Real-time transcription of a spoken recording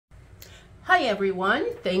Hi everyone,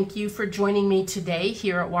 thank you for joining me today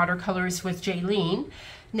here at Watercolors with Jaylene.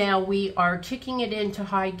 Now we are kicking it into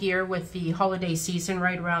high gear with the holiday season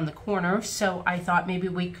right around the corner, so I thought maybe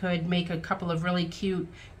we could make a couple of really cute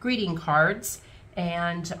greeting cards,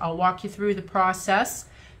 and I'll walk you through the process.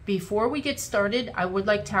 Before we get started, I would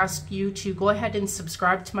like to ask you to go ahead and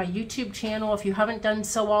subscribe to my YouTube channel if you haven't done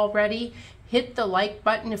so already. Hit the like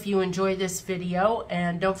button if you enjoy this video,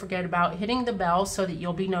 and don't forget about hitting the bell so that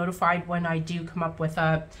you'll be notified when I do come up with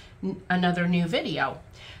another new video.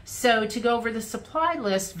 So to go over the supply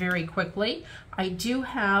list very quickly, I do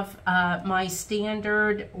have my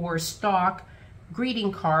standard or stock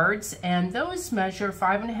greeting cards, and those measure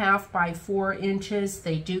 5.5 by 4 inches.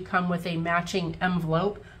 They do come with a matching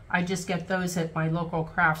envelope. I just get those at my local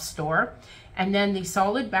craft store. And then the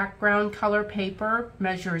solid background color paper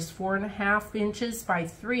measures 4.5 inches by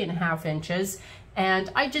 3.5 inches.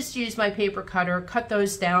 And I just use my paper cutter, cut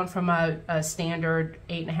those down from a standard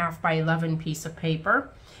 8.5 by 11 piece of paper.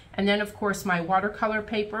 And then of course my watercolor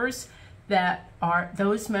papers,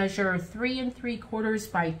 those measure 3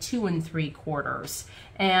 3/4 by 2 3/4.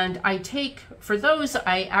 And for those,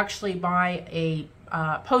 I actually buy a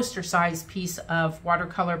poster size piece of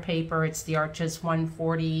watercolor paper. It's the Arches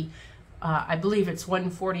 140, I believe it's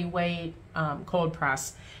 140 weight cold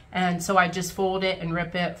press. And so I just fold it and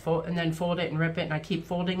rip it, and then fold it and rip it, and I keep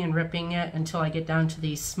folding and ripping it until I get down to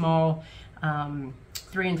these small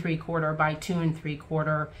 3 3/4 by 2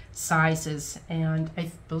 3/4 sizes. And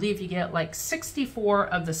I believe you get like 64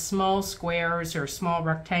 of the small squares or small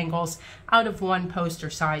rectangles out of one poster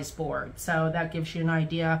size board. So that gives you an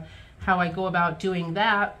idea how I go about doing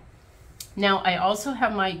that. Now I also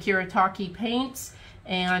have my Kiritaki paints,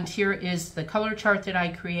 and here is the color chart that I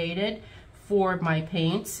created for my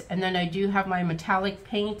paints. And then I do have my metallic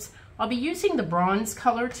paints. I'll be using the bronze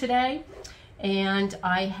color today. And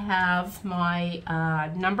I have my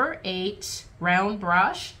number 8 round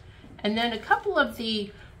brush, and then a couple of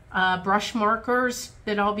the brush markers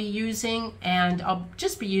that I'll be using, and I'll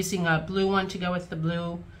just be using a blue one to go with the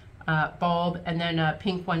blue bulb, and then a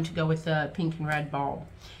pink one to go with the pink and red bulb.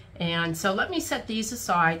 And so let me set these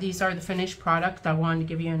aside. These are the finished product. I wanted to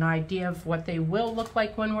give you an idea of what they will look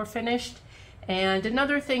like when we're finished. And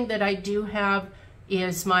another thing that I do have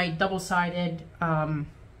is my double-sided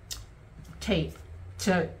tape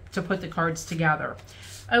to put the cards together.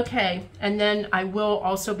 Okay, and then I will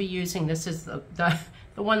also be using, this is the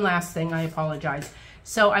one last thing, I apologize.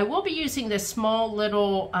 So I will be using this small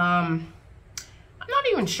little, I'm not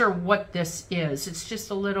even sure what this is. It's just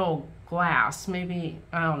a little glass, maybe,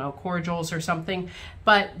 I don't know, cordials or something.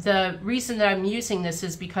 But the reason that I'm using this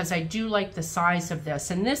is because I do like the size of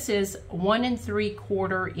this. And this is 1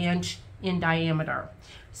 3/4 inch in diameter.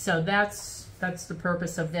 So that's the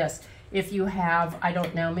purpose of this. If you have, I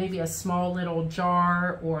don't know, maybe a small little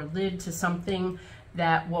jar or lid to something,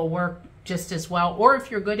 that will work just as well. Or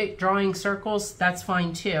if you're good at drawing circles, that's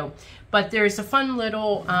fine too. But there's a fun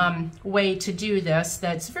little way to do this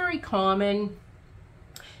that's very common,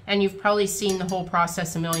 and you've probably seen the whole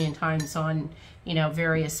process a million times on, you know,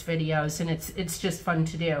 various videos, and it's just fun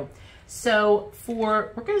to do. So we're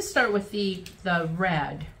going to start with the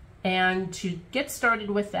red, and to get started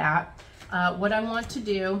with that, what I want to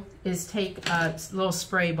do is take a little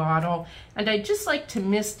spray bottle, and I just like to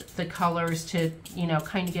mist the colors to, you know,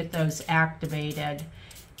 kind of get those activated.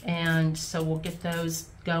 And so we'll get those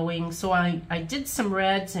going. So I did some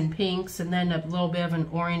reds and pinks, and then a little bit of an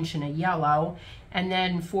orange and a yellow. And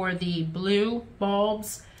then for the blue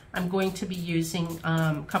bulbs, I'm going to be using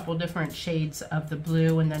a couple different shades of the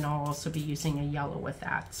blue, and then I'll also be using a yellow with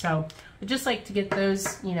that. So I just like to get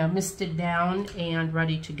those, you know, misted down and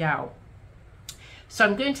ready to go. So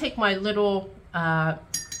I'm going to take my little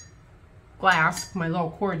glass, my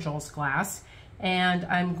little cordials glass, and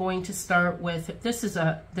I'm going to start with, this is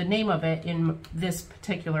the name of it in this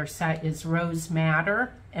particular set is Rose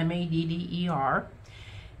Madder, M-A-D-D-E-R.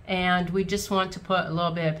 And we just want to put a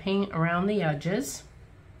little bit of paint around the edges.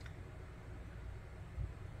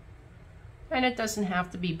 And it doesn't have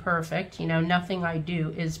to be perfect, you know, nothing I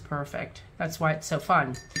do is perfect. That's why it's so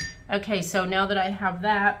fun. Okay, so now that I have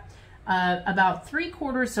that, about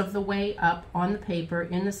 3/4 of the way up on the paper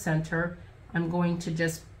in the center, I'm going to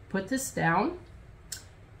just put this down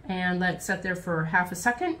and let it sit there for half a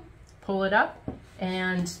second, pull it up,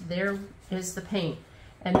 and there is the paint.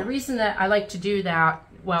 And the reason that I like to do that,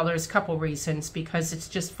 well, there's a couple reasons, because it's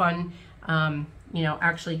just fun, you know,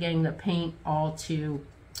 actually getting the paint all to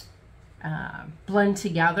blend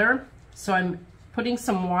together. So I'm putting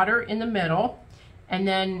some water in the middle, and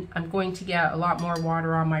then I'm going to get a lot more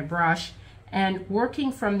water on my brush and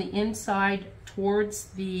working from the inside towards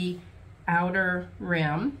the outer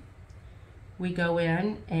rim, we go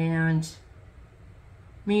in and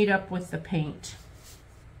meet up with the paint.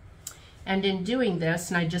 And in doing this,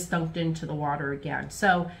 and I just dunked into the water again.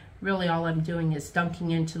 So really all I'm doing is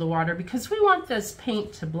dunking into the water because we want this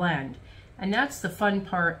paint to blend. And that's the fun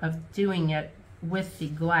part of doing it with the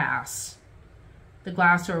glass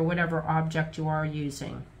or whatever object you are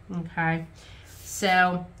using, okay?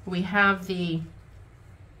 So we have the,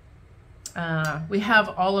 we have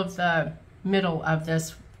all of the middle of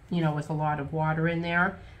this, you know, with a lot of water in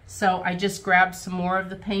there. So I just grabbed some more of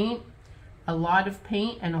the paint, a lot of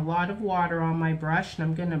paint and a lot of water on my brush, and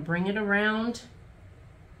I'm gonna bring it around.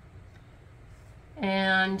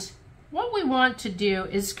 And what we want to do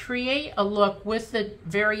is create a look with the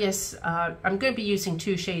various, I'm going to be using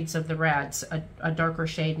 2 shades of the reds, a darker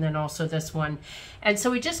shade and then also this one. And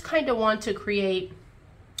so we just kind of want to create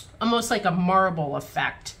almost like a marble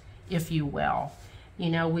effect, if you will. You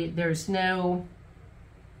know, there's no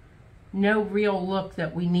real look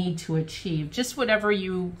that we need to achieve, just whatever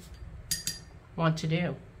you want to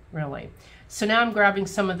do, really. So now I'm grabbing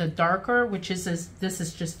some of the darker, which is, this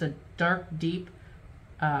is just a dark, deep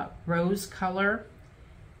rose color,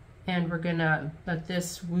 and we're gonna let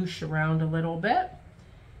this whoosh around a little bit.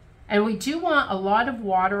 And we do want a lot of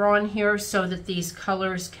water on here so that these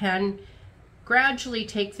colors can gradually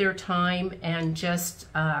take their time and just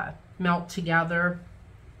melt together,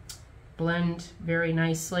 blend very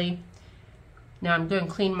nicely. Now I'm going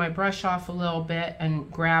to clean my brush off a little bit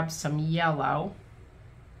and grab some yellow.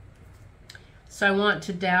 So I want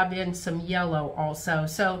to dab in some yellow also.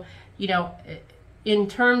 So, you know, in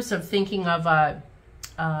terms of thinking of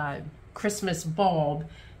a Christmas bulb,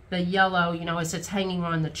 the yellow, you know, as it's hanging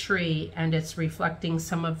on the tree and it's reflecting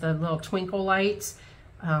some of the little twinkle lights,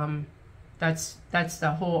 that's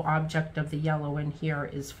the whole object of the yellow in here,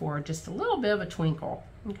 is for just a little bit of a twinkle,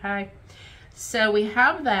 okay? So we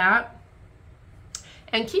have that.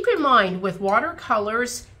 And keep in mind, with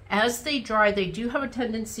watercolors, as they dry, they do have a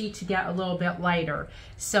tendency to get a little bit lighter.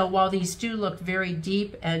 So while these do look very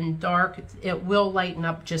deep and dark, it will lighten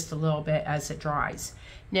up just a little bit as it dries.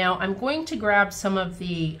 Now I'm going to grab some of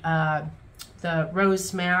the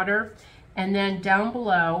rose madder, and then down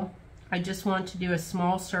below, I just want to do a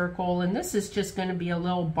small circle, and this is just going to be a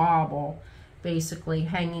little bauble, basically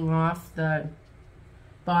hanging off the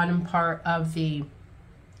bottom part of the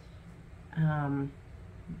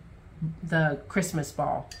Christmas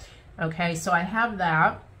ball. Okay, so I have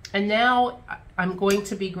that, and now I'm going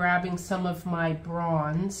to be grabbing some of my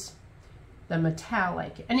bronze, the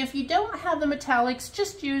metallic. And if you don't have the metallics,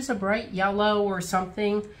 just use a bright yellow or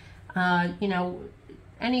something, you know,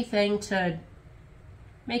 anything to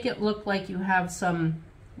make it look like you have some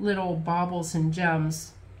little baubles and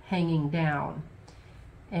gems hanging down.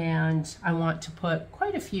 And I want to put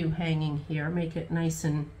quite a few hanging here, make it nice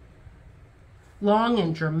and long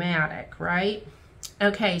and dramatic, right?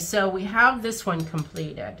 Okay, so we have this one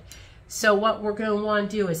completed. So what we're going to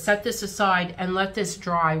want to do is set this aside and let this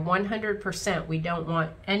dry 100%. We don't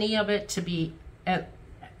want any of it to be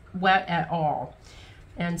wet at all.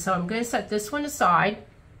 And so I'm going to set this one aside,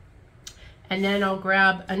 and then I'll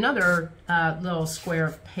grab another little square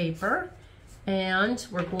of paper, and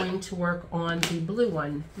we're going to work on the blue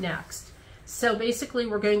one next. So basically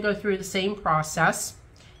we're going to go through the same process.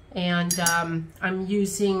 And I'm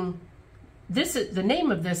using this, the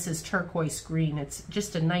name of this is turquoise green. It's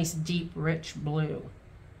just a nice deep rich blue,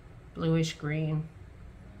 bluish green.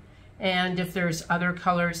 And if there's other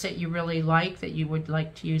colors that you really like that you would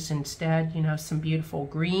like to use instead, you know, some beautiful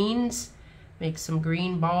greens, make some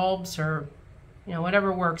green bulbs, or you know,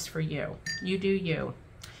 whatever works for you. You do you.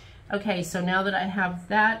 Okay, so now that I have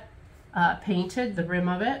that painted, the rim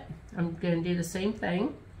of it, I'm going to do the same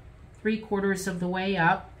thing. 3/4 of the way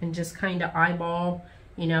up, and just kind of eyeball,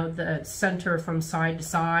 you know, the center from side to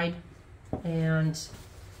side. And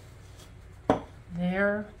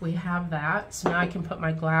there we have that. So now I can put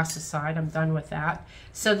my glass aside. I'm done with that.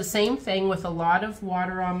 So the same thing with a lot of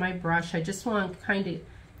water on my brush. I just want to kind of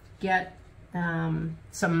get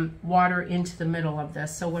some water into the middle of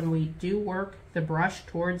this. So when we do work the brush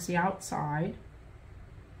towards the outside,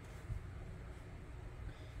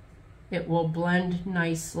 it will blend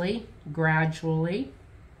nicely, gradually.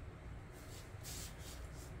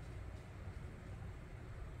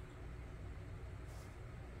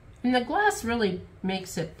 And the glass really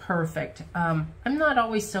makes it perfect. I'm not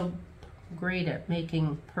always so great at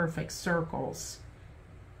making perfect circles,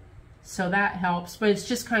 so that helps, but it's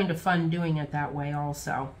just kind of fun doing it that way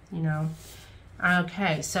also, you know.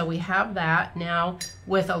 Okay, so we have that. Now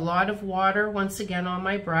with a lot of water once again on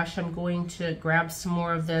my brush, I'm going to grab some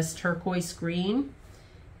more of this turquoise green,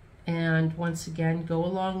 And once again, go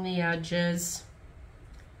along the edges.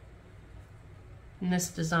 And this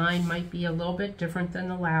design might be a little bit different than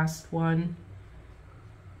the last one.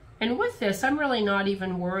 And with this, I'm really not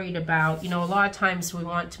even worried about, you know, a lot of times we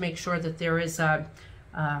want to make sure that there is a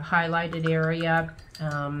highlighted area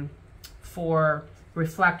for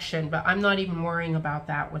reflection, but I'm not even worrying about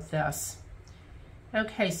that with this.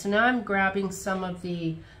 Okay, so now I'm grabbing some of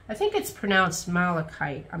the, I think it's pronounced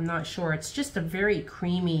malachite, I'm not sure. It's just a very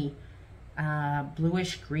creamy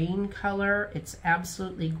bluish green color. It's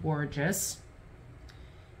absolutely gorgeous.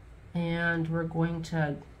 And we're going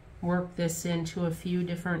to work this into a few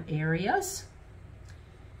different areas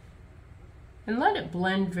and let it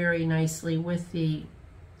blend very nicely with the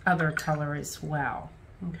other color as well.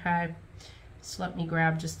 Okay, so let me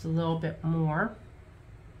grab just a little bit more.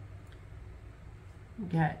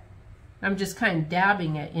 Okay, I'm just kind of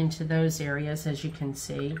dabbing it into those areas, as you can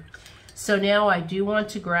see. So now I do want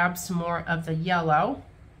to grab some more of the yellow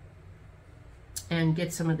and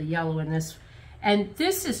get some of the yellow in this. And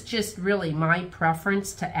this is just really my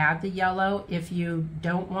preference to add the yellow. If you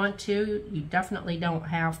don't want to, you definitely don't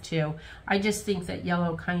have to. I just think that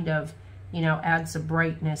yellow kind of, you know, adds a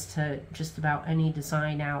brightness to just about any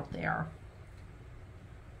design out there.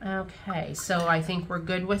 Okay, so I think we're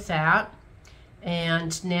good with that.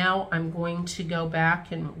 And now I'm going to go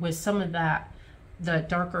back and with some of that, the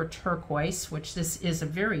darker turquoise, which this is a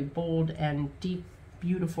very bold and deep,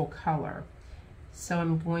 beautiful color. So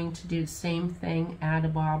I'm going to do the same thing, add a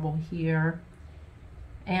bauble here.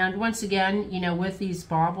 And once again, you know, with these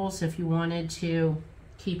baubles, if you wanted to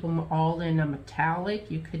keep them all in a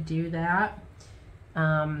metallic, you could do that.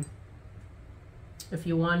 If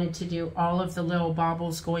you wanted to do all of the little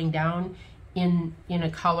baubles going down in a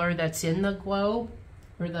color that's in the globe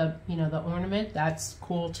or the, you know, the ornament, that's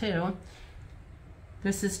cool too.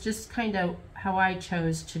 This is just kind of how I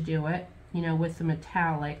chose to do it, you know, with the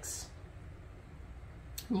metallics.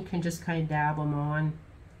 You can just kind of dab them on.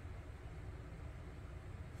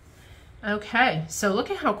 Okay, so look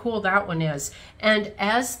at how cool that one is. And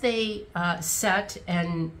as they set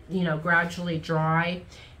and, you know, gradually dry,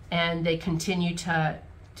 and they continue to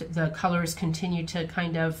the colors continue to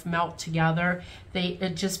kind of melt together,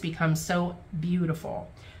 it just becomes so beautiful.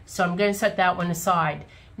 So I'm going to set that one aside.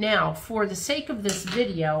 Now, for the sake of this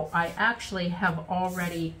video, I actually have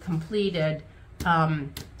already completed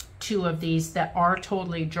 2 of these that are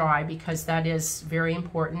totally dry, because that is very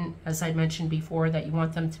important, as I mentioned before, that you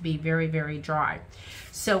want them to be very, very dry.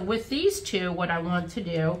 So with these 2, what I want to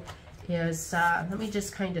do is, let me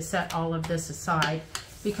just kind of set all of this aside,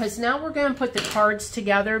 because now we're going to put the cards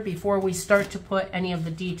together before we start to put any of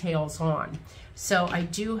the details on. So I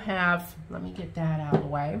do have, let me get that out of the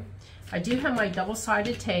way. I do have my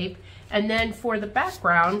double-sided tape, and then for the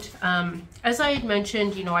background, as I had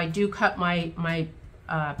mentioned, you know, I do cut my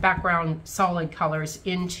background solid colors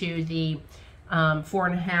into the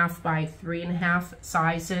 4.5 by 3.5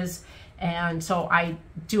 sizes, and so I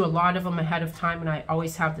do a lot of them ahead of time, and I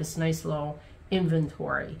always have this nice little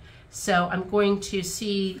inventory. So I'm going to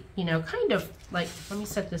see, you know, kind of like, let me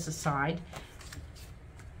set this aside,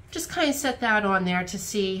 just kind of set that on there to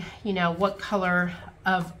see, you know, what color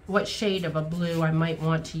of, what shade of a blue I might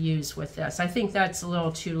want to use with this. I think that's a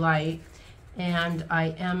little too light, and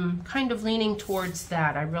I am kind of leaning towards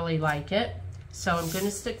that. I really like it, so I'm going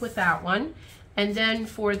to stick with that one. And then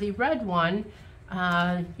for the red one,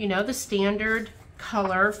 you know, the standard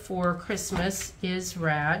color for Christmas is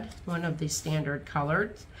red, one of the standard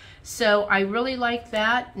colors. So I really like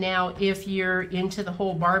that. Now, if you're into the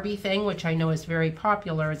whole Barbie thing, which I know is very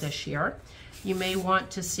popular this year, you may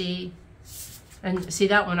want to see, and see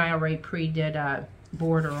that one I already pre-did a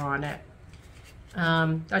border on it.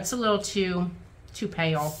 That's a little too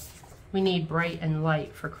pale. We need bright and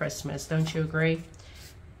light for Christmas, don't you agree?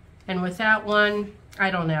 And with that one, I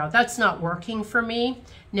don't know, that's not working for me.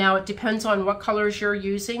 Now it depends on what colors you're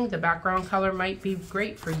using. The background color might be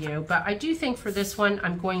great for you, but I do think for this one,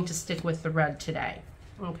 I'm going to stick with the red today,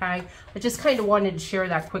 okay? I just kind of wanted to share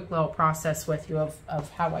that quick little process with you of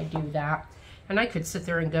how I do that. And I could sit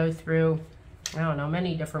there and go through, I don't know,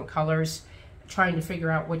 many different colors, trying to figure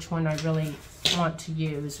out which one I really want to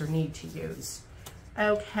use or need to use.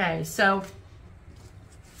 Okay, so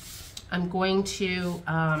I'm going to,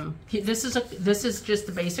 this is just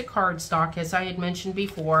the basic cardstock, as I had mentioned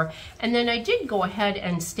before. And then I did go ahead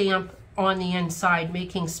and stamp on the inside,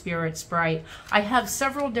 making spirits bright. I have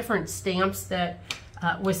several different stamps that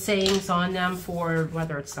with sayings on them for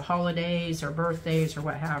whether it's the holidays or birthdays or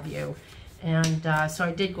what have you. And so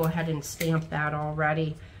I did go ahead and stamp that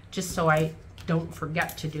already, just so I don't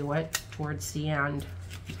forget to do it towards the end.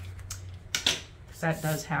 that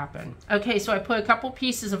does happen. Okay, so I put a couple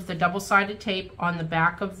pieces of the double-sided tape on the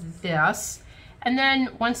back of this. And then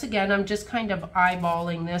once again, I'm just kind of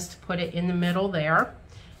eyeballing this to put it in the middle there.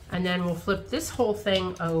 And then we'll flip this whole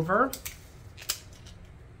thing over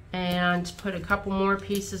and put a couple more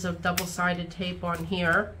pieces of double-sided tape on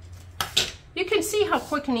here. You can see how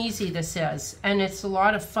quick and easy this is, and it's a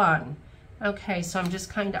lot of fun. Okay, so I'm just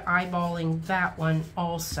kind of eyeballing that one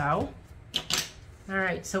also. All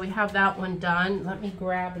right, so we have that one done. Let me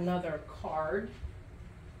grab another card,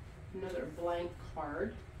 another blank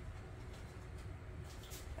card.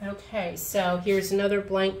 Okay, so here's another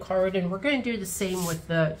blank card, and we're going to do the same with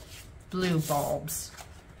the blue bulbs.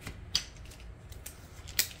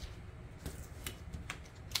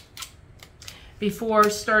 Before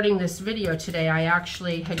starting this video today, I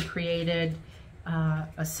actually had created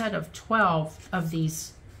a set of 12 of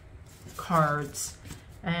these cards,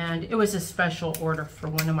 and it was a special order for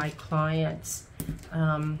one of my clients.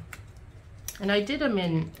 And I did them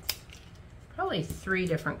in probably 3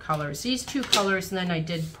 different colors. These 2 colors, and then I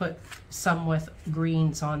did put some with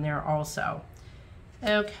greens on there also.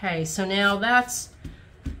 Okay, so now that's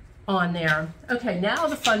on there. Okay, now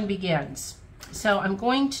the fun begins. So I'm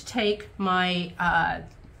going to take my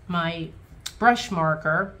my brush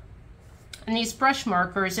marker, and these brush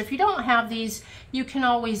markers, if you don't have these, you can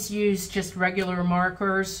always use just regular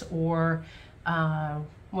markers or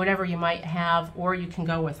whatever you might have, or you can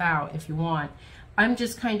go without if you want. I'm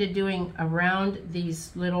just kind of doing around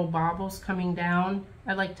these little bobbles coming down.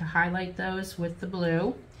 I like to highlight those with the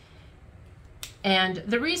blue. And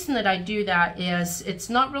the reason that I do that is it's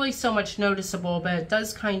not really so much noticeable, but it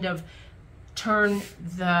does kind of turn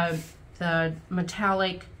the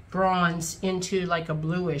metallic bronze into like a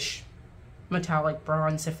bluish metallic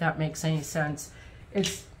bronze, if that makes any sense.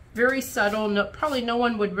 It's very subtle. No, probably no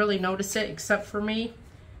one would really notice it except for me,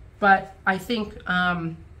 but I think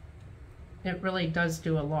it really does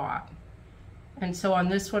do a lot. And so on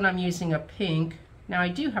this one I'm using a pink. Now I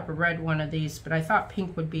do have a red one of these, but I thought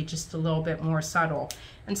pink would be just a little bit more subtle.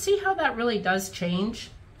 And see how that really does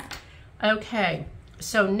change? Okay,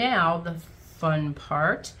 so now the fun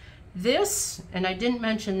part. This, and I didn't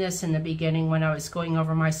mention this in the beginning when I was going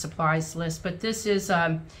over my supplies list, but this is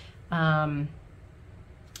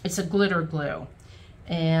it's a glitter glue.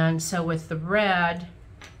 And so with the red,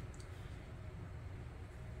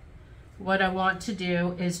 what I want to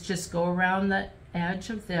do is just go around the edge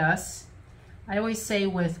of this. I always say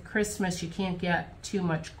with Christmas you can't get too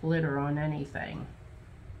much glitter on anything.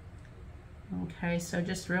 Okay, so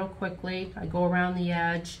just real quickly I go around the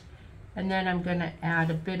edge, and then I'm going to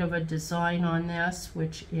add a bit of a design on this,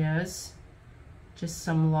 which is just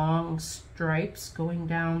some long stripes going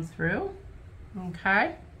down through.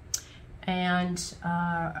 Okay, and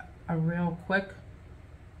a real quick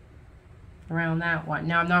around that one.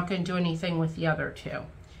 Now I'm not going to do anything with the other 2.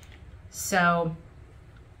 So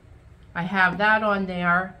I have that on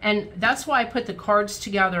there, and that's why I put the cards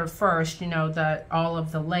together first, you know, all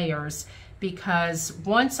of the layers, because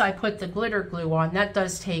once I put the glitter glue on, that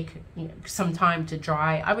does take some time to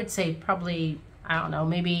dry. I would say probably, I don't know,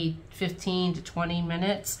 maybe 15 to 20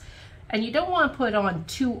 minutes. And you don't want to put on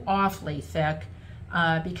too awfully thick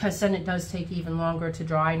because then it does take even longer to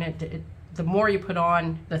dry, and the more you put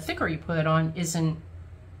on, the thicker you put it on isn't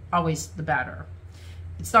always the better.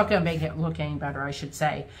 It's not going to make it look any better, I should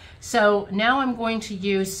say. So now I'm going to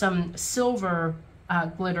use some silver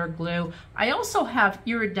glitter glue. I also have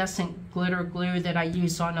iridescent glitter glue that I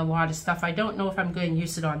use on a lot of stuff. I don't know if I'm going to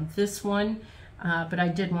use it on this one, but I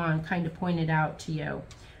did want to kind of point it out to you.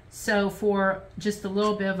 So for just a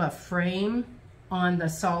little bit of a frame on the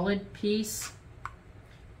solid piece,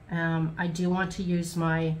 I do want to use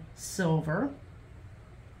my silver.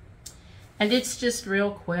 And it's just real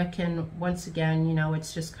quick, and once again, you know,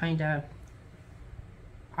 it's just kind of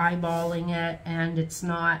eyeballing it, and it's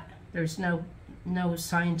not, there's no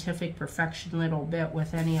scientific perfection little bit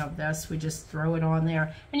with any of this. We just throw it on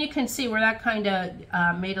there, and you can see where that kind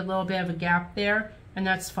of made a little bit of a gap there, and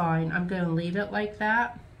that's fine. I'm going to leave it like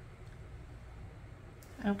that.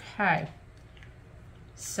 Okay,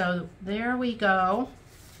 so there we go.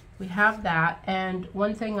 We have that, and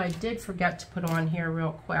one thing I did forget to put on here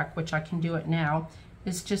real quick, which I can do it now,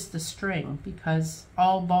 is just the string, because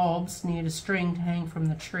all bulbs need a string to hang from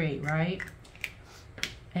the tree, right?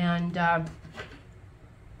 And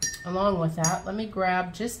along with that, let me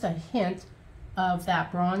grab just a hint of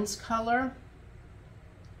that bronze color,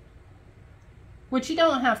 which you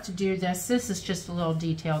don't have to do this. This is just a little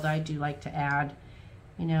detail that I do like to add.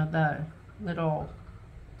 You know, the little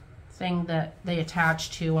thing that they attach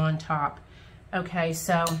to on top. Okay,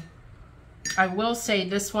 so I will say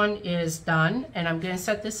this one is done, and I'm going to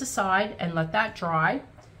set this aside and let that dry.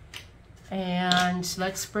 And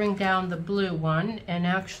let's bring down the blue one. And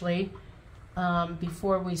actually,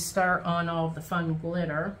 before we start on all the fun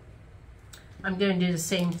glitter, I'm going to do the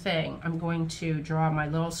same thing. I'm going to draw my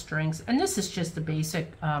little strings, and this is just a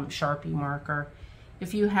basic Sharpie marker.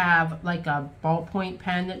 If you have like a ballpoint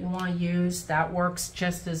pen that you want to use, that works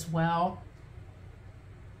just as well.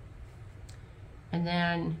 And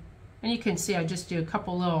then, and you can see I just do a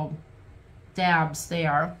couple little dabs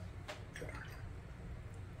there.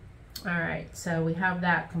 All right, so we have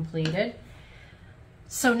that completed.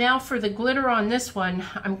 So now for the glitter on this one,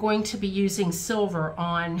 I'm going to be using silver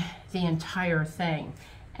on the entire thing.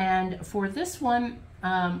 And for this one,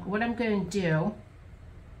 what I'm going to do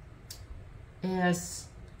is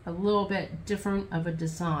a little bit different of a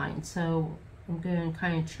design. So I'm going to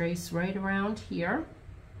kind of trace right around here.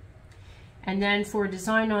 And then for a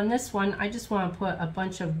design on this one, I just want to put a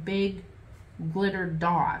bunch of big glitter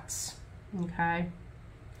dots, okay?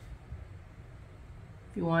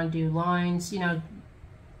 If you want to do lines, you know,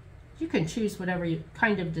 you can choose whatever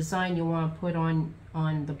kind of design you want to put on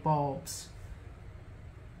the bulbs.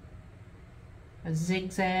 A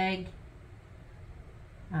zigzag.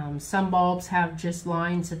 Some bulbs have just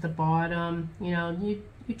lines at the bottom. You know,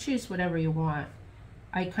 you choose whatever you want.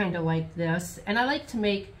 I kind of like this. And I like to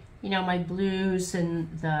make, you know, my blues and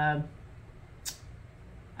the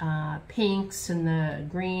pinks and the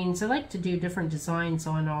greens. I like to do different designs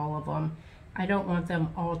on all of them. I don't want them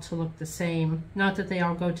all to look the same. Not that they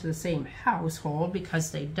all go to the same household,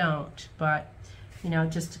 because they don't, but, you know,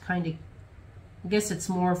 just to kind of, I guess it's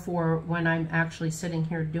more for when I'm actually sitting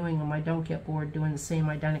here doing them. I don't get bored doing the same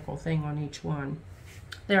identical thing on each one.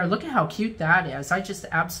 There, look at how cute that is. I just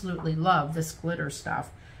absolutely love this glitter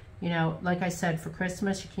stuff. You know, like I said, for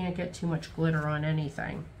Christmas, you can't get too much glitter on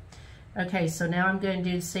anything. Okay, so now I'm going to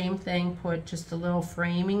do the same thing, put just a little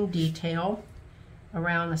framing detail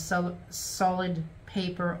around a solid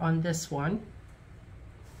paper on this one.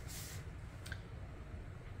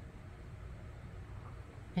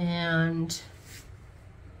 And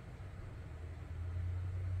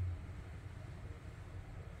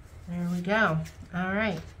there we go. All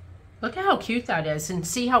right. Look at how cute that is, and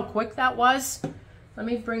see how quick that was? Let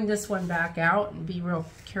me bring this one back out and be real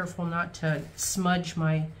careful not to smudge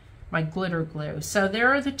my glitter glue. So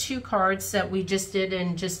there are the two cards that we just did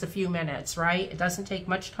in just a few minutes, right? It doesn't take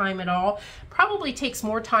much time at all. Probably takes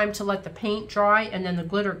more time to let the paint dry and then the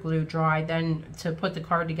glitter glue dry than to put the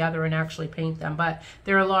card together and actually paint them. But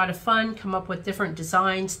they're a lot of fun, come up with different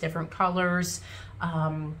designs, different colors.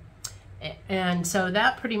 And so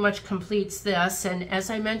that pretty much completes this. And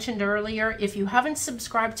as I mentioned earlier, if you haven't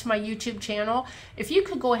subscribed to my YouTube channel, if you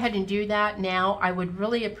could go ahead and do that now, I would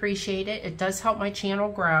really appreciate it. It does help my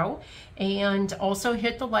channel grow. And also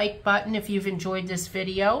hit the like button if you've enjoyed this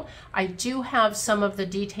video. I do have some of the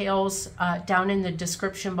details down in the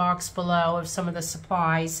description box below of some of the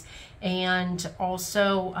supplies. And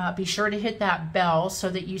also be sure to hit that bell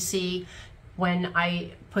so that you see when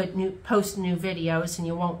I post new videos and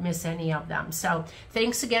you won't miss any of them. So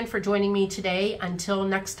thanks again for joining me today. Until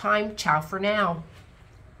next time, ciao for now.